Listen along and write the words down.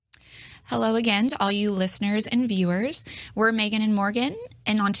Hello again to all you listeners and viewers. We're Megan and Morgan,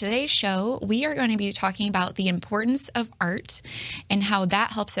 and on today's show, we are going to be talking about the importance of art and how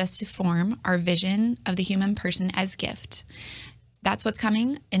that helps us to form our vision of the human person as gift. That's what's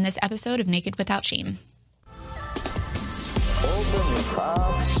coming in this episode of Naked Without Shame. Open your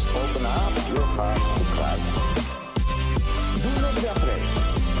hearts, open up your hearts to Christ. Do not be afraid.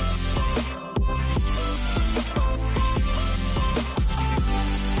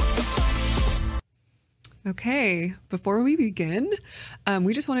 Okay, before we begin,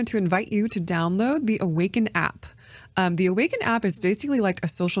 we just wanted to invite you to download the Awaken app. The Awaken app is basically like a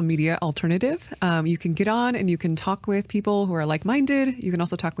social media alternative. You can get on and you can talk with people who are like-minded. You can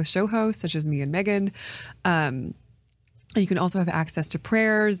also talk with show hosts such as me and Megan. You can also have access to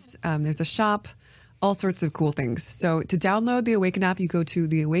prayers. There's a shop, all sorts of cool things. So to download the Awaken app, you go to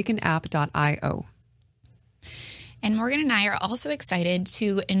theawakenapp.io. And Morgan and I are also excited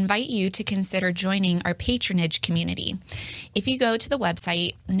to invite you to consider joining our patronage community. If you go to the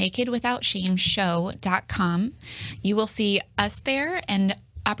website, nakedwithoutshameshow.com, you will see us there and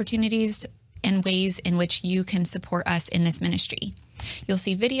opportunities and ways in which you can support us in this ministry. You'll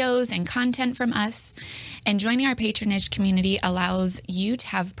see videos and content from us, and joining our patronage community allows you to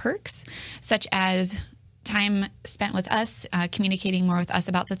have perks such as time spent with us, communicating more with us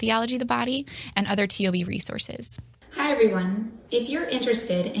about the theology of the body, and other TOB resources. Hi everyone. If you're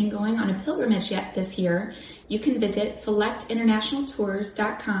interested in going on a pilgrimage yet this year, you can visit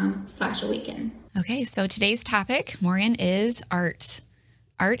selectinternationaltours.com/awaken. Okay, so today's topic, Morgan, is art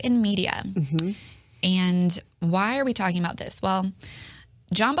and media. Mm-hmm. And why are we talking about this? Well,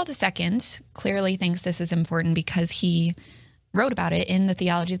 John Paul II clearly thinks this is important because he wrote about it in the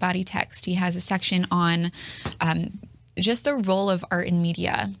Theology of the Body text. He has a section on just the role of art and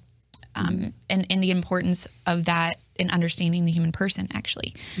media and the importance of that in understanding the human person,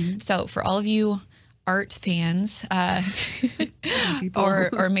 actually. Mm-hmm. So for all of you art fans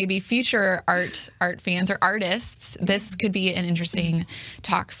or maybe future art fans or artists, this could be an interesting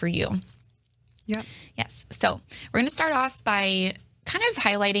talk for you. Yeah. Yes. So we're going to start off by kind of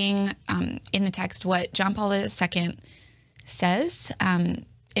highlighting in the text what John Paul II says,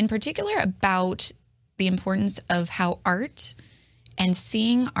 in particular about the importance of how art and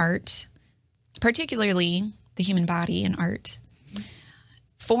seeing art, particularly the human body and art,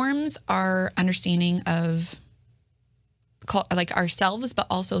 forms our understanding of like ourselves, but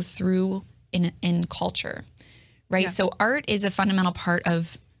also through in culture, right? Yeah. So art is a fundamental part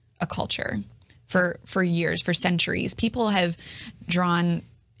of a culture. For years, for centuries, people have drawn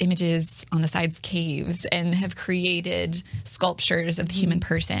images on the sides of caves and have created sculptures of the human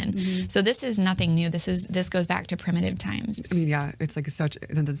person. Mm-hmm. So this is nothing new. This goes back to primitive times. I mean, yeah, it's like it's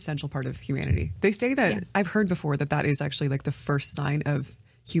an essential part of humanity. They say that I've heard before that is actually like the first sign of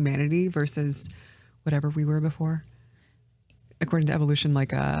humanity versus whatever we were before, according to evolution,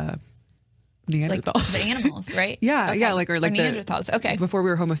 like Neanderthals. Like the animals, right? Yeah, okay. yeah, like Neanderthals. Okay. Before we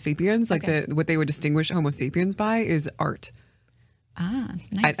were Homo sapiens, like what they would distinguish Homo sapiens by is art. Ah,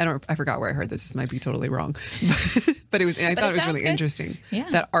 nice. I forgot where I heard this. This might be totally wrong, but it was. I thought it was really interesting. Yeah.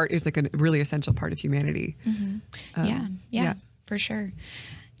 That art is like a really essential part of humanity. Mm-hmm. Yeah, for sure.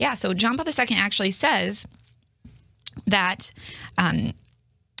 Yeah. So John Paul II actually says that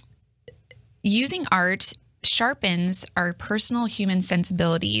using art sharpens our personal human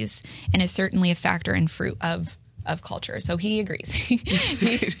sensibilities and is certainly a factor and fruit of culture. So he agrees.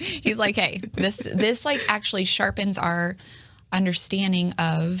 He's like, hey, this like actually sharpens our understanding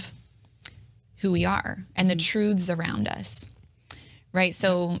of who we are and the truths around us. Right?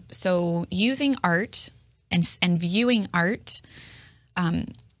 So using art and viewing art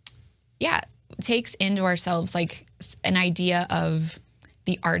takes into ourselves like an idea of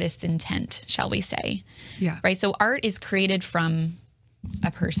the artist's intent, shall we say. Yeah. Right? So art is created from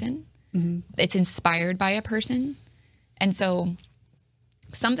a person. Mm-hmm. It's inspired by a person. And so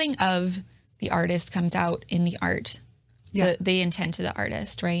something of the artist comes out in the art, the intent of the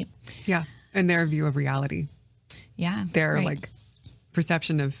artist, right? Yeah. And their view of reality. Yeah. Their like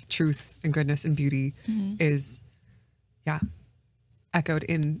perception of truth and goodness and beauty is, echoed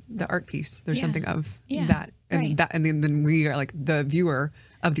in the art piece. There's something of that. And then we are like the viewer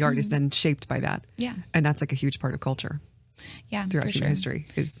of the art is then shaped by that. Yeah. And that's like a huge part of culture. Yeah. Throughout human history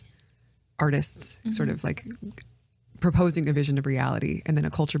is artists sort of like proposing a vision of reality and then a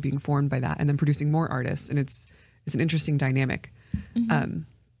culture being formed by that and then producing more artists. And it's an interesting dynamic. Mm-hmm.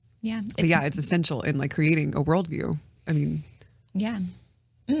 It's essential in like creating a worldview. I mean, yeah.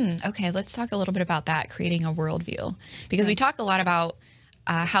 Okay, let's talk a little bit about that, creating a worldview. Because we talk a lot about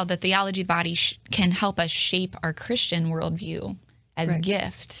how the theology of the body can help us shape our Christian worldview as a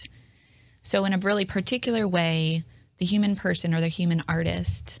gift. So in a really particular way, the human person or the human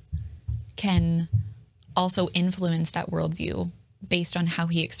artist can also influence that worldview based on how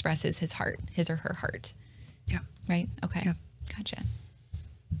he expresses his or her heart. Yeah. Right? Okay. Yeah. Gotcha.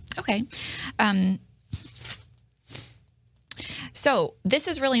 Okay. So this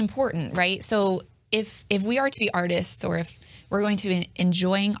is really important, right? So if we are to be artists, or if we're going to be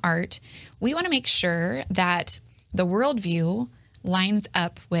enjoying art, we want to make sure that the worldview lines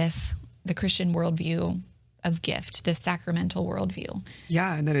up with the Christian worldview of gift, the sacramental worldview.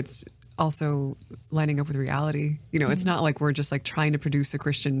 Yeah, and that it's also lining up with reality. You know, it's not like we're just like trying to produce a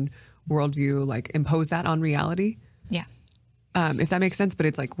Christian worldview, like impose that on reality. Yeah. If that makes sense, but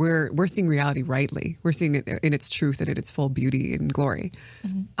it's like we're seeing reality rightly. We're seeing it in its truth and in its full beauty and glory.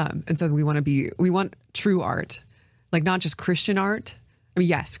 And so we want true art, like not just Christian art. I mean,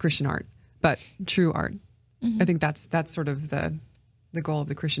 yes, Christian art, but true art. I think that's sort of the goal of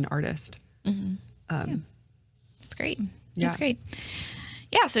the Christian artist. That's great. Yeah. That's great.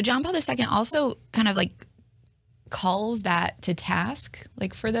 Yeah. So John Paul II also kind of like calls that to task,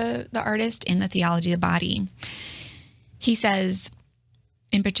 like for the artist in the theology of the body. He says,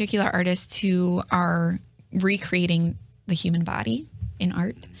 in particular, artists who are recreating the human body in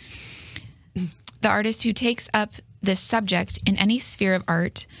art, the artist who takes up this subject in any sphere of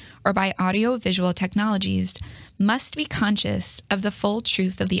art or by audio-visual technologies must be conscious of the full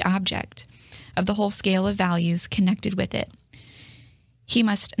truth of the object, of the whole scale of values connected with it. He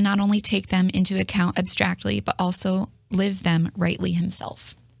must not only take them into account abstractly, but also live them rightly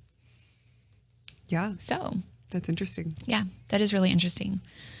himself. Yeah, So, that's interesting. yeah, that is really interesting.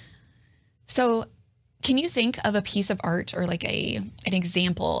 So, can you think of a piece of art or like an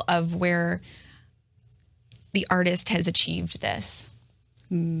example of where the artist has achieved this?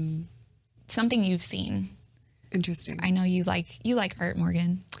 Something you've seen. Interesting. I know you like art,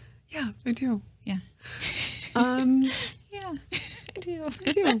 Morgan. Yeah, I do. Yeah. Yeah, I do.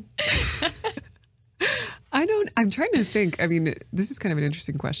 I do. I'm trying to think. I mean, this is kind of an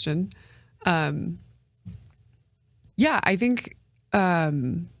interesting question. Yeah, I think for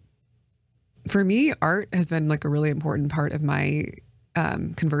me, art has been like a really important part of my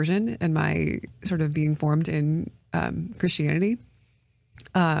conversion and my sort of being formed in Christianity.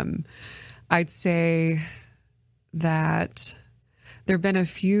 I'd say that there have been a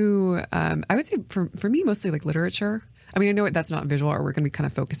few, I would say for me, mostly like literature. I mean, I know that's not visual art. We're going to be kind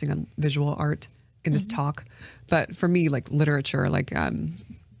of focusing on visual art in this talk. But for me, like literature, like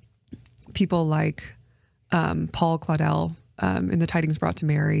people like Paul Claudel in The Tidings Brought to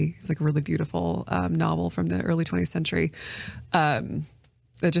Mary. It's like a really beautiful novel from the early 20th century. That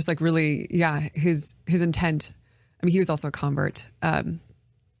just like really, his intent. I mean, he was also a convert.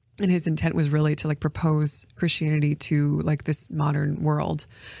 And his intent was really to like propose Christianity to like this modern world.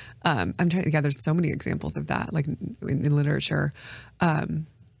 There's so many examples of that, like in literature. And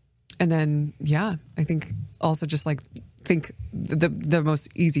then, I think also just like think the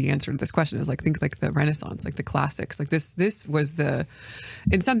most easy answer to this question is like, think like the Renaissance, like the classics, like this was the,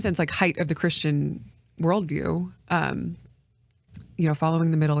 in some sense, like height of the Christian worldview, following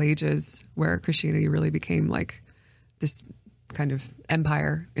the Middle Ages where Christianity really became like this kind of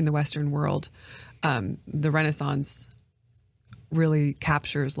empire in the Western world. The Renaissance really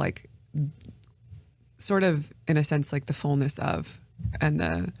captures like sort of in a sense, like the fullness of, and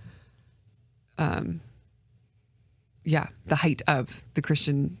the height of the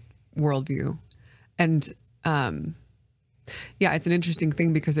Christian worldview. And, it's an interesting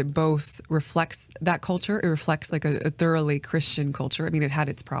thing because it both reflects that culture. It reflects like a thoroughly Christian culture. I mean, it had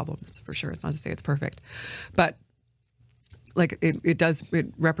its problems for sure. It's not to say it's perfect, but like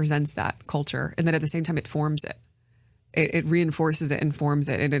it represents that culture. And then at the same time, it forms it. It reinforces it and forms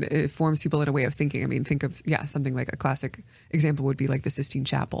it. And it forms people in a way of thinking. I mean, think of, something like a classic example would be like the Sistine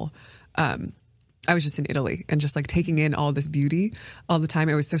Chapel. I was just in Italy and just like taking in all this beauty all the time.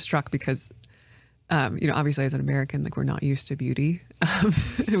 I was so struck because, obviously as an American, like we're not used to beauty.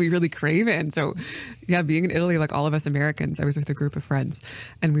 We really crave it. And so, being in Italy, like all of us Americans, I was with a group of friends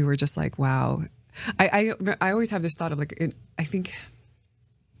and we were just like, wow. I always have this thought of like, I think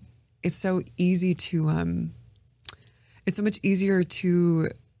it's so easy to, it's so much easier to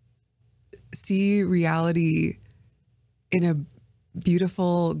see reality in a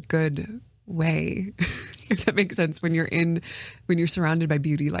beautiful, good way, if that makes sense, when you're surrounded by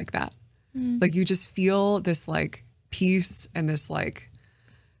beauty like that. Like you just feel this like peace and this like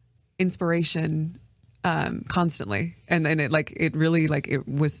inspiration constantly. And then it really it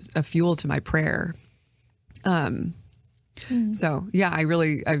was a fuel to my prayer. So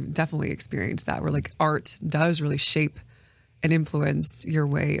I've definitely experienced that where like art does really shape and influence your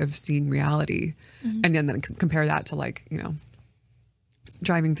way of seeing reality. And then compare that to like, you know,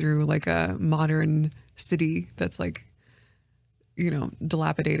 driving through like a modern city that's like, you know,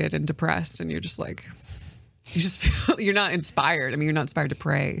 dilapidated and depressed. And you're just like, you just feel, you're not inspired. I mean, you're not inspired to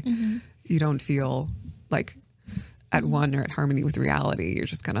pray. You don't feel like at one or at harmony with reality. You're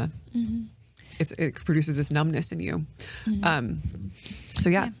just kind of, it produces this numbness in you. So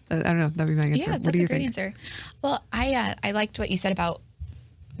yeah, I don't know. That'd be my answer. Yeah, What that's do you a great think? answer. Well, I liked what you said about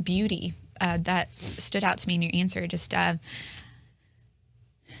beauty. That stood out to me in your answer. Just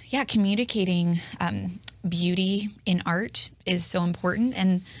communicating beauty in art is so important,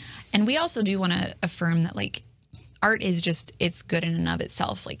 and we also do want to affirm that like art is just, it's good in and of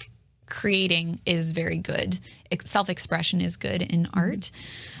itself. Like creating is very good. Self-expression is good in art.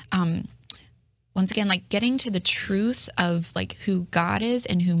 Once again, like getting to the truth of like who God is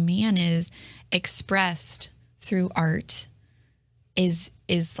and who man is expressed through art is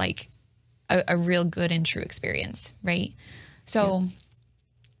like a real good and true experience, right? So,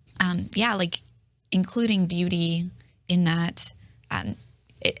 like including beauty in that,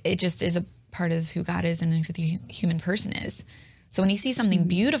 it just is a part of who God is and who the human person is. So when you see something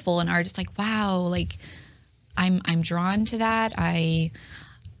beautiful in art, it's like, wow, like I'm drawn to that. I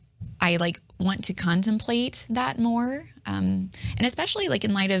like want to contemplate that more. And especially like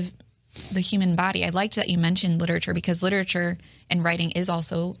in light of the human body, I liked that you mentioned literature, because literature and writing is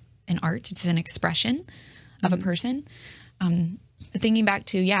also an art. It's an expression of a person. Thinking back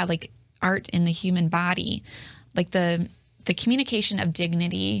to, like art in the human body, like the communication of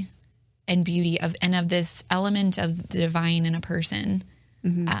dignity and beauty of this element of the divine in a person,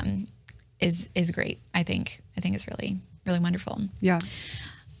 is great. I think it's really, really wonderful. Yeah.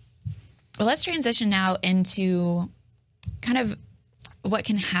 Well, let's transition now into kind of what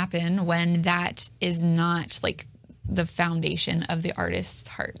can happen when that is not like the foundation of the artist's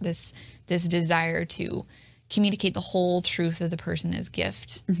heart. This desire to communicate the whole truth of the person as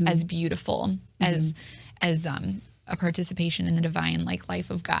gift, as beautiful, as a participation in the divine like life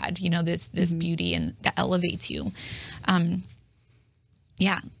of God. You know, this beauty and that elevates you. I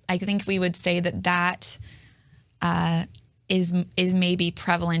think we would say that is maybe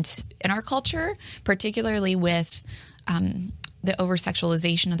prevalent in our culture, particularly with the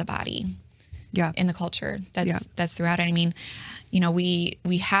over-sexualization of the body. Yeah. In the culture that's throughout it. I mean, you know, we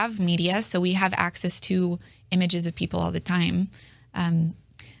have media, so we have access to images of people all the time.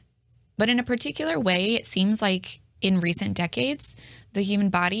 But in a particular way, it seems like in recent decades, the human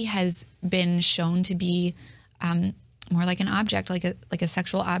body has been shown to be more like an object, like a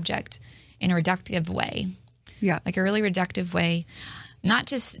sexual object in a reductive way. Yeah. Like a really reductive way. Not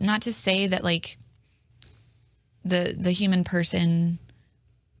to say that like the human person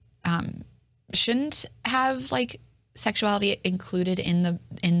shouldn't have like sexuality included in the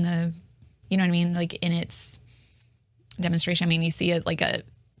you know what I mean, like in its demonstration. I mean, you see like a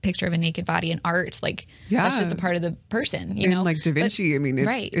picture of a naked body in art, like that's just a part of the person, you know. Like Da Vinci, I mean,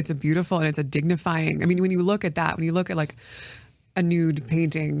 it's a beautiful and it's a dignifying. I mean, when you look at like a nude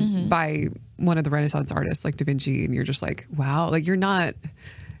painting by one of the Renaissance artists like Da Vinci, and you're just like, wow, like you're not.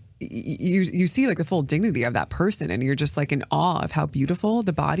 You see like the full dignity of that person, and you're just like in awe of how beautiful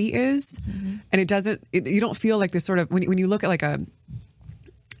the body is. And you don't feel like this sort of, when you look at like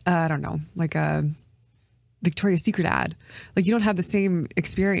I don't know, like a Victoria's Secret ad, like you don't have the same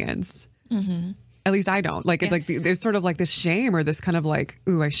experience. At least I don't. Like, it's like there's sort of like this shame or this kind of like,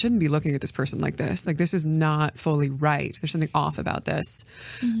 ooh, I shouldn't be looking at this person like this. Like this is not fully right. There's something off about this.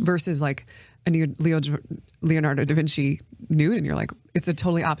 Versus like a Leonardo da Vinci nude, and you're like, it's a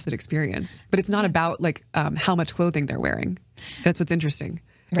totally opposite experience. But it's not about like how much clothing they're wearing. That's what's interesting.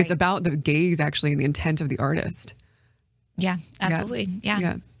 Right. It's about the gaze actually and the intent of the artist. Yeah, absolutely.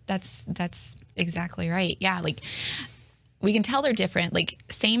 Yeah. That's exactly right. Yeah, like we can tell they're different, like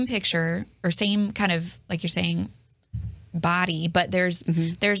same picture or same kind of, like you're saying, body, but there's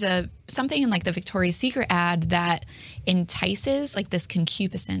something in like the Victoria's Secret ad that entices like this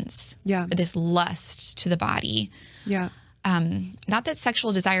concupiscence, this lust to the body. Yeah. Not that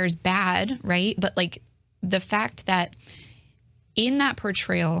sexual desire is bad, right? But like the fact that in that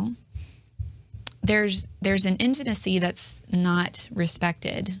portrayal, there's an intimacy that's not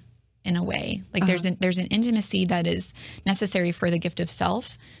respected in a way. Like there's an intimacy that is necessary for the gift of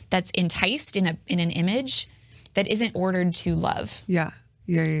self that's enticed in an image that isn't ordered to love. Yeah.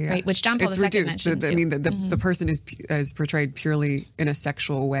 Right, which John Paul II mentioned. The person is portrayed purely in a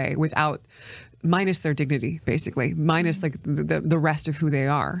sexual way, minus their dignity, basically, minus like the rest of who they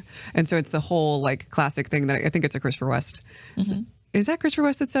are. And so it's the whole like classic thing that I think it's a Christopher West. Is that Christopher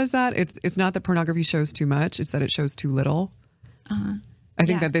West that says that? It's not that pornography shows too much; it's that it shows too little. I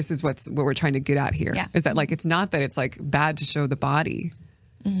think that this is what we're trying to get at here is that like, it's not that it's like bad to show the body.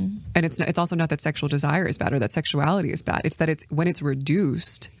 And it's also not that sexual desire is bad or that sexuality is bad. It's that it's when it's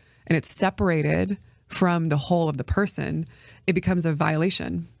reduced and it's separated from the whole of the person, it becomes a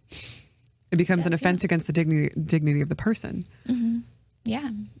violation. It becomes an offense against the dignity of the person. Yeah.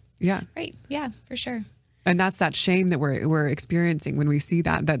 Yeah. Right. Yeah, for sure. And that's that shame that we're experiencing when we see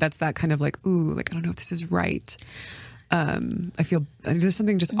that's that kind of like, ooh, like, I don't know if this is right. I feel there's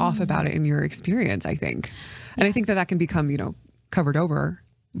something just off about it in your experience, I think. And I think that can become, covered over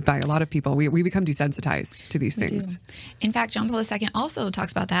by a lot of people. We become desensitized to these things. In fact, John Paul II also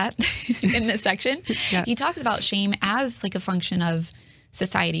talks about that in this section. He talks about shame as like a function of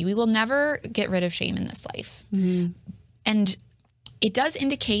society. We will never get rid of shame in this life. And it does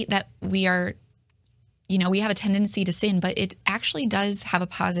indicate that we are, we have a tendency to sin, but it actually does have a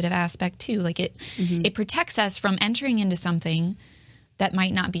positive aspect too. Like it protects us from entering into something that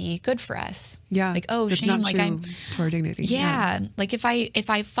might not be good for us. Yeah. Like, oh, that's shame, not like true I'm to our dignity. Yeah. Like if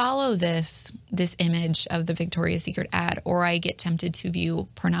I follow this image of the Victoria's Secret ad, or I get tempted to view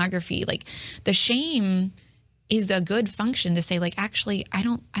pornography, like the shame is a good function to say, like, actually, I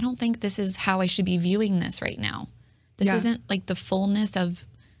don't think this is how I should be viewing this right now. This isn't like the fullness of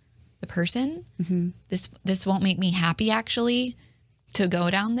the person. This won't make me happy actually to go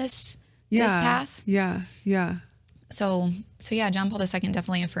down this path. Yeah. So yeah, John Paul II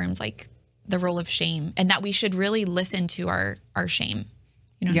definitely affirms like the role of shame and that we should really listen to our shame.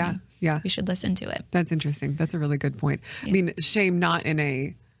 You know what I mean? Yeah. We should listen to it. That's interesting. That's a really good point. Yeah. I mean, shame not in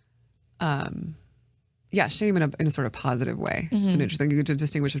a, shame in a sort of positive way. It's an interesting, you to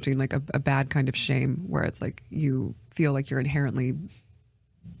distinguish between like a bad kind of shame where it's like you feel like you're inherently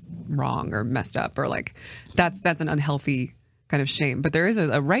wrong or messed up or like that's an unhealthy kind of shame. But there is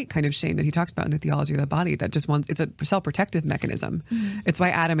a right kind of shame that he talks about in the Theology of the Body that just it's a self-protective mechanism. It's why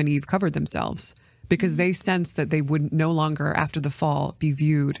Adam and Eve covered themselves because they sensed that they would no longer after the fall be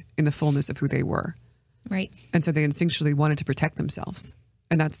viewed in the fullness of who they were. Right. And so they instinctually wanted to protect themselves.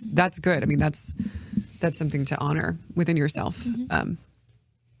 And that's good. I mean, that's something to honor within yourself.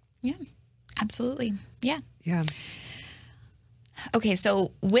 Yeah, absolutely. Yeah. Yeah. Okay.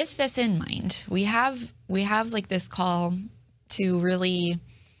 So with this in mind, we have like this call to really,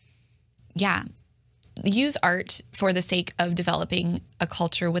 use art for the sake of developing a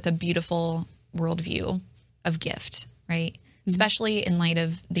culture with a beautiful worldview of gift, right? Especially in light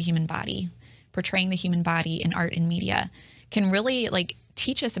of the human body. Portraying the human body in art and media can really like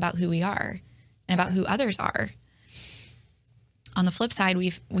teach us about who we are and about who others are. On the flip side,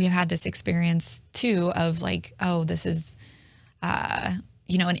 we've had this experience too of like, oh, this is, an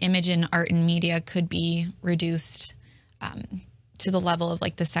image in art and media could be reduced to the level of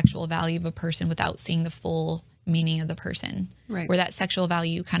like the sexual value of a person without seeing the full meaning of the person. Right. Where that sexual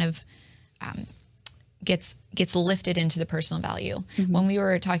value kind of gets lifted into the personal value. When we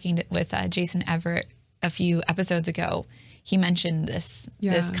were talking with Jason Everett a few episodes ago, he mentioned this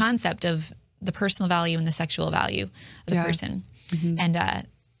concept of the personal value and the sexual value of the person. And that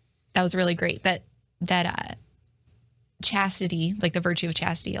was really great that chastity, like the virtue of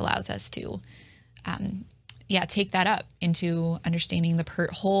chastity, allows us to take that up into understanding the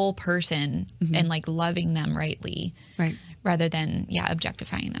whole person and like loving them rightly, right, rather than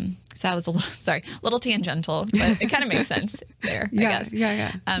objectifying them. So that was a little tangential, but it kind of makes sense there. I guess.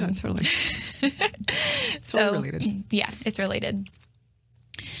 Yeah. No, totally. So related. Yeah, it's related.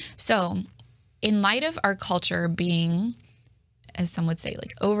 So, in light of our culture being, as some would say,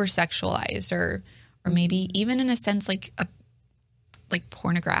 like over sexualized, or maybe even in a sense like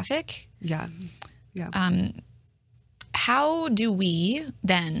pornographic. Yeah. How do we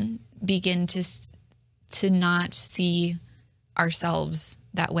then begin to not see ourselves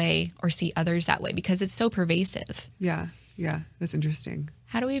that way or see others that way, because it's so pervasive? Yeah. That's interesting.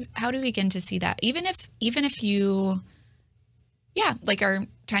 How do we begin to see that? Even if you, are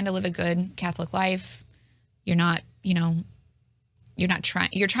trying to live a good Catholic life, you're trying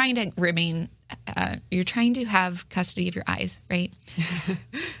to remain, you're trying to have custody of your eyes, right?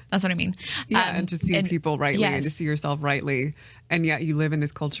 That's what I mean. Yeah, and to see people rightly and to see yourself rightly. And yet you live in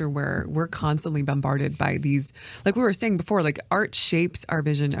this culture where we're constantly bombarded by these, like we were saying before, like art shapes our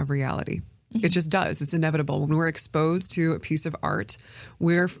vision of reality. It just does. It's inevitable. When we're exposed to a piece of art,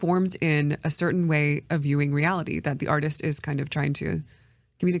 we're formed in a certain way of viewing reality that the artist is kind of trying to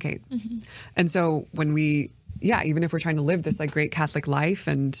communicate. And so when even if we're trying to live this like great Catholic life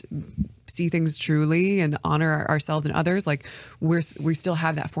and see things truly and honor ourselves and others, like we still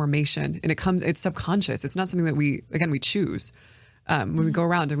have that formation, and it's subconscious. It's not something that we choose. When we go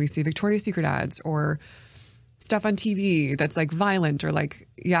around and we see Victoria's Secret ads or stuff on TV that's like violent or like,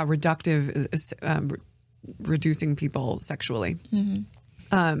 reductive, reducing people sexually.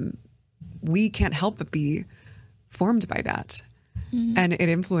 We can't help but be formed by that. And it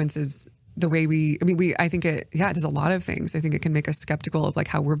influences the way I think it does a lot of things. I think it can make us skeptical of like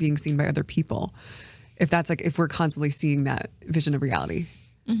how we're being seen by other people. If we're constantly seeing that vision of reality,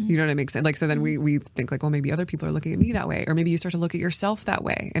 you know what I mean? Like, so then we think like, well, maybe other people are looking at me that way, or maybe you start to look at yourself that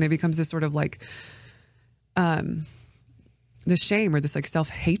way. And it becomes this sort of like, the shame or this like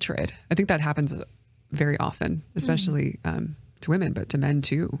self-hatred. I think that happens very often, especially, to women, but to men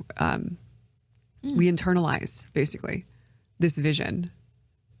too. We internalize basically this vision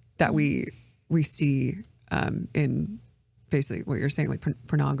that we see, in basically what you're saying, like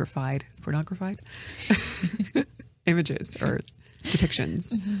pornographied images or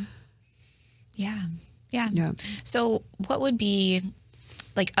depictions. Yeah. So what would be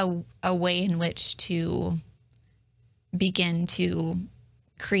like a way in which to begin to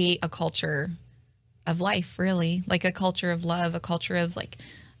create a culture of life, really? Like a culture of love, a culture of like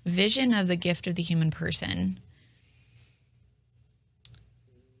vision of the gift of the human person.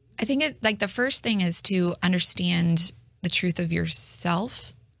 I think the first thing is to understand the truth of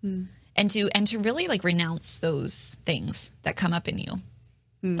yourself and to really like renounce those things that come up in you.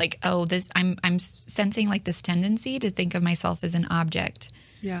 Like, I'm sensing like this tendency to think of myself as an object.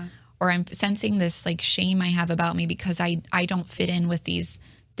 Yeah. Or I'm sensing this like shame I have about me because I don't fit in with this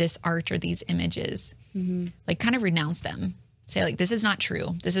art or these images. Like kind of renounce them. Say like, this is not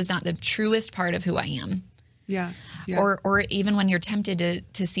true. This is not the truest part of who I am. Yeah. Or even when you're tempted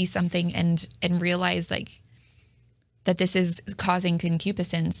to see something and realize like that this is causing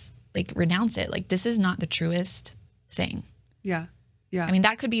concupiscence, like renounce it. Like this is not the truest thing. Yeah. Yeah. I mean,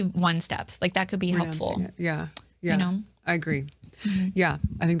 that could be one step. Like that could be helpful. Yeah. Yeah. You know? I agree. Yeah.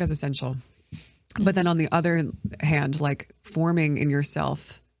 I think that's essential. But then on the other hand, like forming in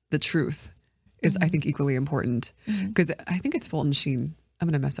yourself the truth is, I think, equally important. Because I think it's Fulton Sheen. I'm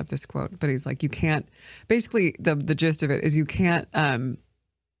going to mess up this quote, but he's like, you can't, basically the gist of it is you can't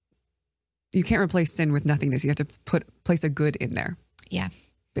replace sin with nothingness. You have to place a good in there. Yeah.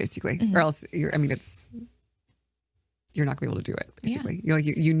 Basically. Or else you're not gonna be able to do it, basically. Yeah.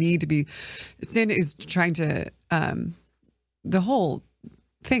 You need to be, sin is trying to, the whole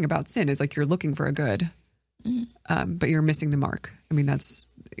thing about sin is like, you're looking for a good, but you're missing the mark. I mean,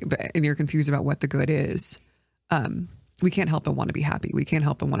 and you're confused about what the good is. We can't help but want to be happy. We can't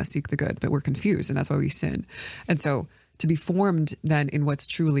help but want to seek the good, but we're confused, and that's why we sin. And so to be formed then in what's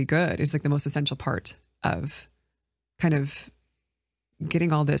truly good is like the most essential part of kind of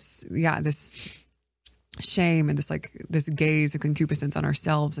getting all this shame and this gaze of concupiscence on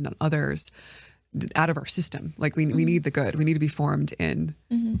ourselves and on others out of our system. Like we need the good. We need to be formed in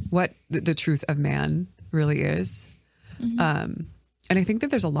what the truth of man really is. And I think that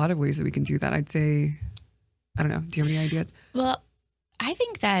there's a lot of ways that we can do that. I'd say, I don't know. Do you have any ideas? Well, I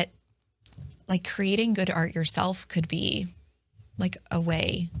think that like creating good art yourself could be like a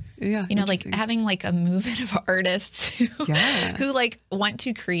way. Yeah. You know, like having like a movement of artists who like want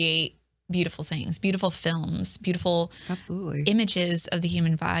to create beautiful things, beautiful films, beautiful absolutely images of the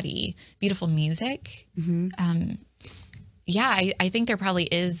human body, beautiful music. I think there probably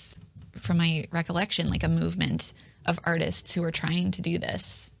is, from my recollection, like a movement of artists who are trying to do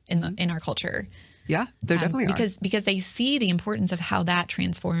this in our culture. Yeah, there definitely are. Because they see the importance of how that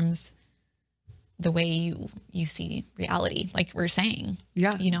transforms the way you see reality, like we're saying.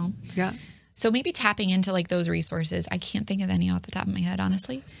 Yeah. You know? Yeah. So maybe tapping into like those resources. I can't think of any off the top of my head,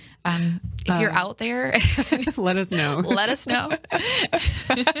 honestly. If you're out there, let us know. Let us know.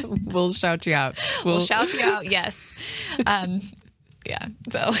 We'll shout you out. We'll shout you out. Yes. Yeah.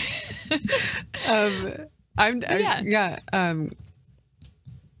 So.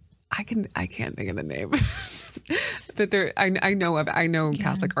 I can't think of the name, but I know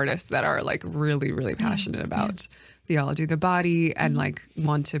Catholic artists that are like really, really passionate about theology of the body and like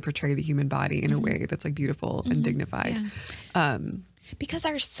want to portray the human body in a way that's like beautiful and dignified. Yeah. Because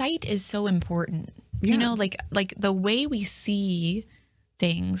our sight is so important, you know, like the way we see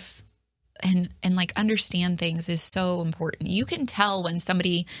things and like understand things is so important. You can tell when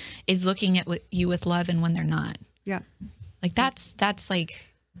somebody is looking at you with love and when they're not. Yeah. Like that's like,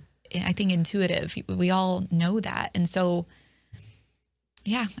 I think intuitive. We all know that. And so,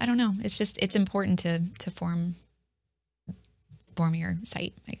 yeah, I don't know. It's important to form your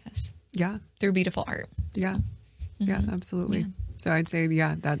sight, I guess. Yeah. Through beautiful art. So. Yeah. Yeah, absolutely. Yeah. So I'd say,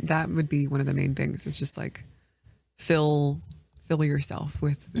 that would be one of the main things. It's just like fill yourself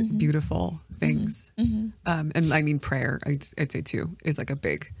with beautiful things. And I mean, prayer, I'd say too, is like a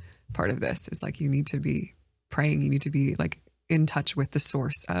big part of this. It's like you need to be praying. You need to be like in touch with the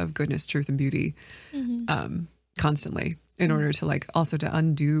source of goodness, truth, and beauty constantly in order to like also to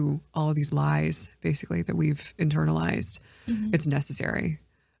undo all of these lies basically that we've internalized. It's necessary.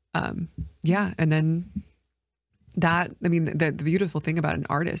 Yeah. And then that, I mean, the beautiful thing about an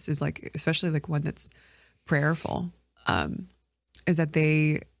artist is like, especially like one that's prayerful, is that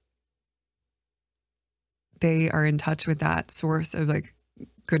they are in touch with that source of like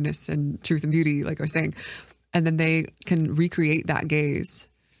goodness and truth and beauty, like I was saying, and then they can recreate that gaze,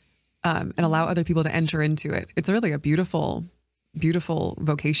 and allow other people to enter into it. It's really a beautiful, beautiful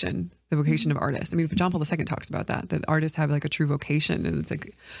vocation, the vocation of artists. I mean, John Paul II talks about that artists have like a true vocation, and it's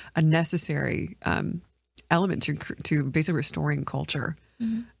like a necessary element to basically restoring culture.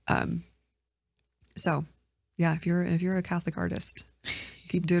 So yeah, if you're a Catholic artist,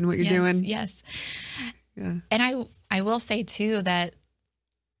 keep doing what you're doing. Yes. Yeah. And I will say too that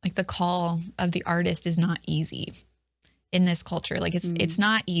like the call of the artist is not easy in this culture. Like it's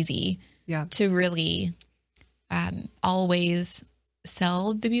not easy to really always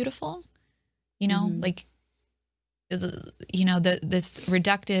sell the beautiful, you know, like, you know, this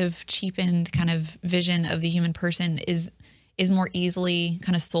reductive, cheapened kind of vision of the human person is more easily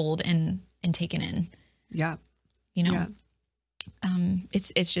kind of sold and taken in. Yeah. You know,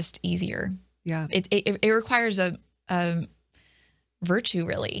 it's just easier. Yeah. It requires a virtue,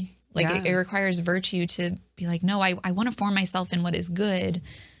 really. Like it requires virtue to be like, no, I want to form myself in what is good,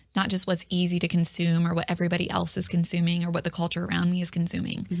 not just what's easy to consume or what everybody else is consuming or what the culture around me is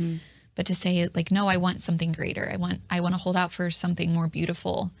consuming, but to say like, no, I want something greater. I want to hold out for something more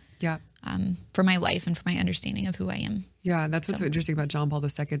beautiful. Yeah. For my life and for my understanding of who I am. Yeah. And that's what's so interesting about John Paul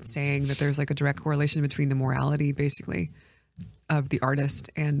II saying that there's like a direct correlation between the morality basically of the artist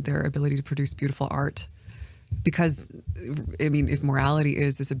and their ability to produce beautiful art. Because, I mean, if morality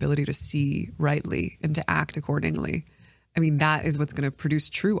is this ability to see rightly and to act accordingly, I mean, that is what's going to produce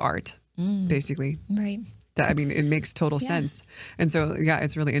true art, basically. Right. That, I mean, it makes total sense. And so, yeah,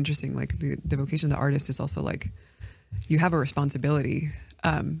 it's really interesting. Like the vocation of the artist is also like, you have a responsibility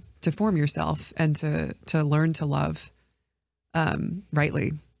to form yourself and to learn to love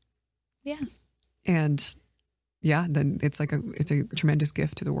rightly. Yeah. And yeah, then it's like it's a tremendous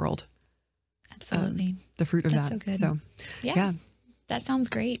gift to the world. Absolutely. The fruit of That's that. So good. So, yeah. That sounds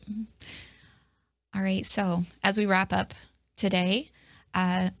great. All right. So as we wrap up today,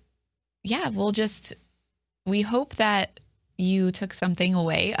 we hope that you took something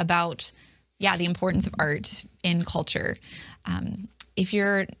away about, the importance of art in culture. If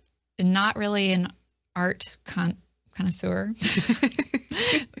you're not really an art connoisseur,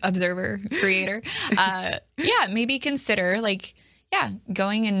 observer, creator, maybe consider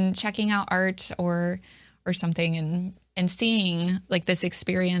going and checking out art or something and seeing like this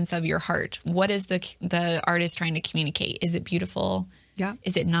experience of your heart. What is the artist trying to communicate? Is it beautiful? Yeah.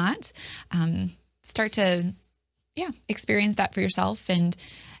 Is it not? Start to, experience that for yourself. And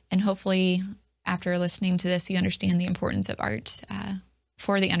hopefully after listening to this, you understand the importance of art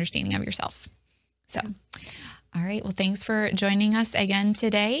for the understanding of yourself. So, all right. Well, thanks for joining us again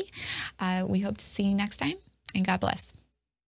today. We hope to see you next time, and God bless.